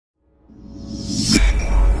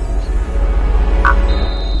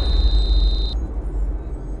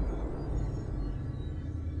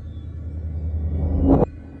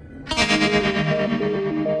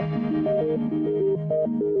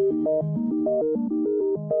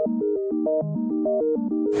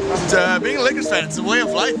Being a Lakers fan, it's a way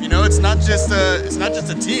of life. You know, it's not just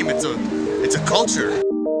a team. It's a culture.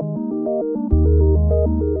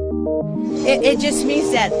 It just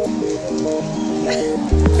means that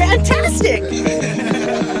fantastic.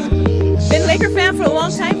 Been a Laker fan for a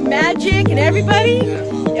long time. Magic and everybody.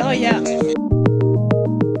 Oh yeah. You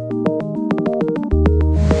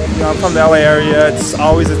know, I'm from the LA area. It's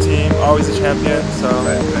always a team, always a champion. So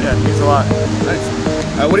yeah, it means a lot. Nice.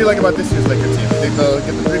 What do you like about this year's Laker team? Think they'll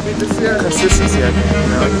get the three-peat this year? Consistency, I think. You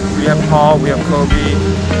know, we have Paul, we have Kobe,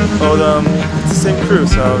 Odom. It's the same crew,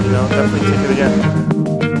 so you know, definitely take it again.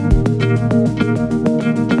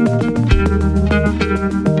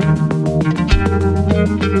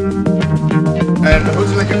 And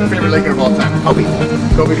who's your favorite Laker of all time? Kobe.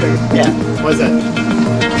 Kobe. Yeah. Why is that?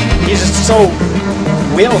 He's just so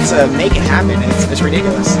willed to make it happen. It's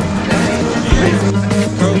ridiculous.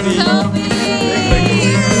 Kobe.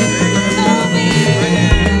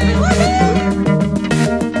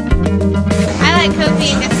 I like Kobe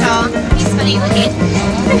and Gasol. He's funny looking.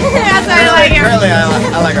 That's why I like him. Really,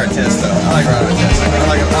 I like Artest though. I like Ron Artest. I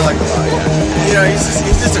like him a lot. Yeah. You know, he's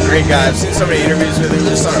just a great guy. I've seen so many interviews with him,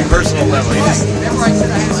 just on a personal level. He's just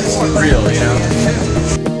real, you know.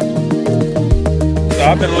 So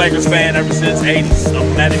I've been a Lakers fan ever since '80s. I'm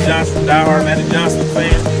a Magic Johnson, diehard Magic Johnson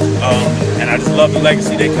fan, and I just love the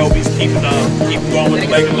legacy that Kobe's keeping going with the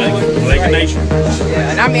Laker Nation.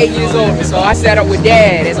 Yeah, and I'm 8 years old, so I sat up with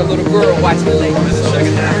Dad as a little girl watching the Lakers. So.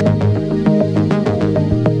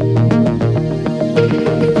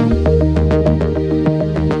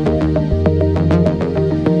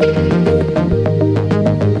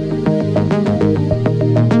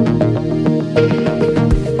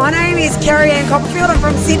 My name is Kerry Ann Copperfield. I'm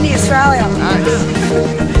from Sydney, Australia. Nice.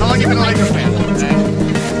 How long have you been a Lakers fan?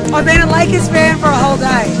 I've been a Lakers fan for a whole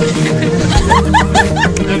day.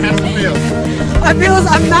 And how does it feel? It feels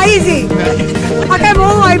amazing. I came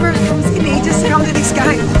all the way from Sydney just to come to this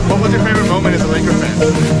game. What was your favorite moment as a Laker fan?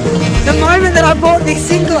 The moment that I bought this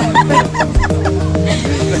singlet.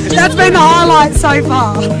 That's been the highlight so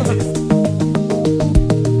far.